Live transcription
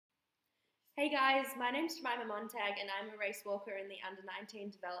Hey guys, my name's Jemima Montag and I'm a race walker in the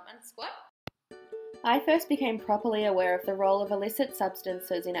Under-19 Development Squad. I first became properly aware of the role of illicit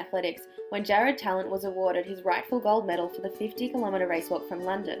substances in athletics when Jared Talent was awarded his rightful gold medal for the 50-kilometre race walk from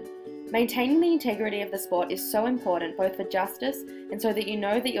London. Maintaining the integrity of the sport is so important both for justice and so that you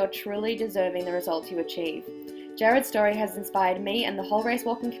know that you're truly deserving the results you achieve. Jared's story has inspired me and the whole race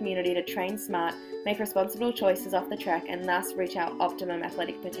walking community to train smart, make responsible choices off the track and thus reach our optimum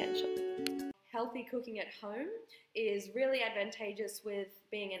athletic potential. Healthy cooking at home is really advantageous with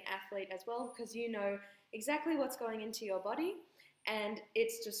being an athlete as well because you know exactly what's going into your body, and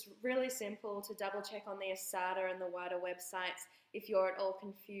it's just really simple to double check on the ASADA and the wider websites if you're at all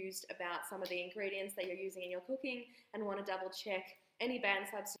confused about some of the ingredients that you're using in your cooking and want to double check any banned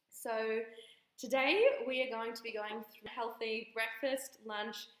substances. So today we are going to be going through healthy breakfast,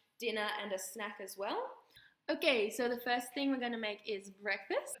 lunch, dinner and a snack as well. Okay, so the first thing we're going to make is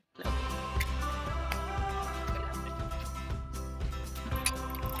breakfast.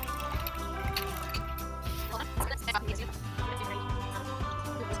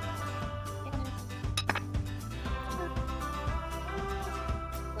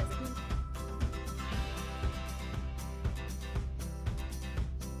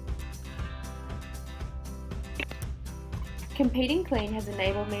 Competing clean has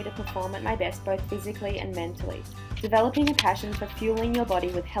enabled me to perform at my best both physically and mentally. Developing a passion for fueling your body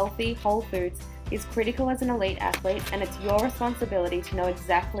with healthy, whole foods is critical as an elite athlete, and it's your responsibility to know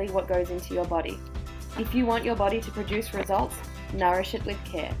exactly what goes into your body. If you want your body to produce results, nourish it with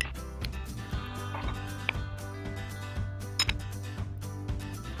care.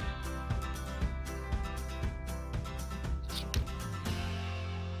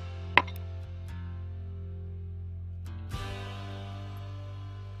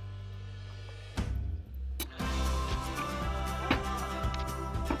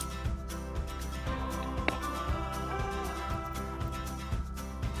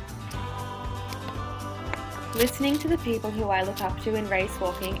 Listening to the people who I look up to in race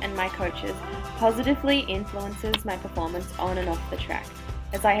walking and my coaches positively influences my performance on and off the track,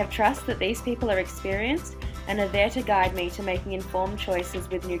 as I have trust that these people are experienced and are there to guide me to making informed choices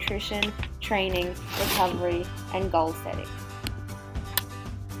with nutrition, training, recovery, and goal setting.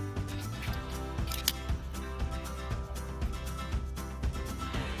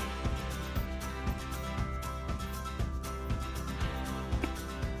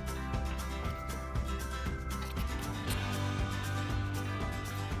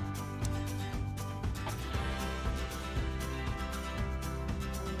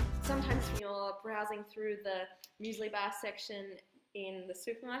 Sometimes when you're browsing through the muesli bar section in the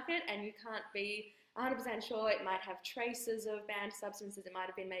supermarket and you can't be 100% sure, it might have traces of banned substances, it might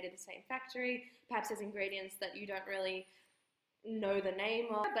have been made in the same factory, perhaps there's ingredients that you don't really know the name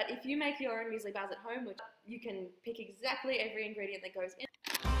of. But if you make your own muesli bars at home, you can pick exactly every ingredient that goes in.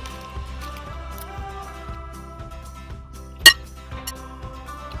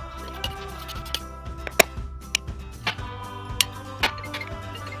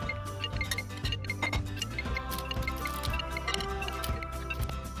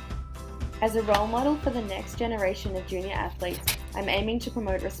 As a role model for the next generation of junior athletes, I'm aiming to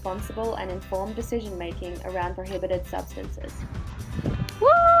promote responsible and informed decision making around prohibited substances.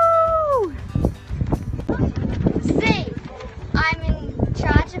 Woo! C. I'm in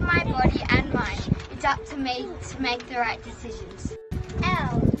charge of my body and mind. It's up to me to make the right decisions.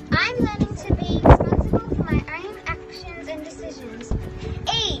 L. I'm learning to be responsible for my own actions and decisions.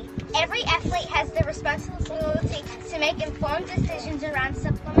 E. Every athlete has the responsibility to make informed decisions around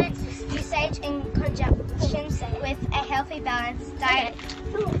supplement usage in conjunction with a healthy, balanced diet.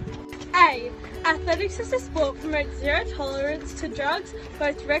 A. Athletics as a sport promotes zero tolerance to drugs,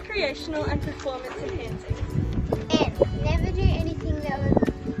 both recreational and performance enhancing. N. Never do anything that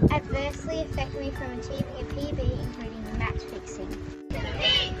would adversely affect me from achieving a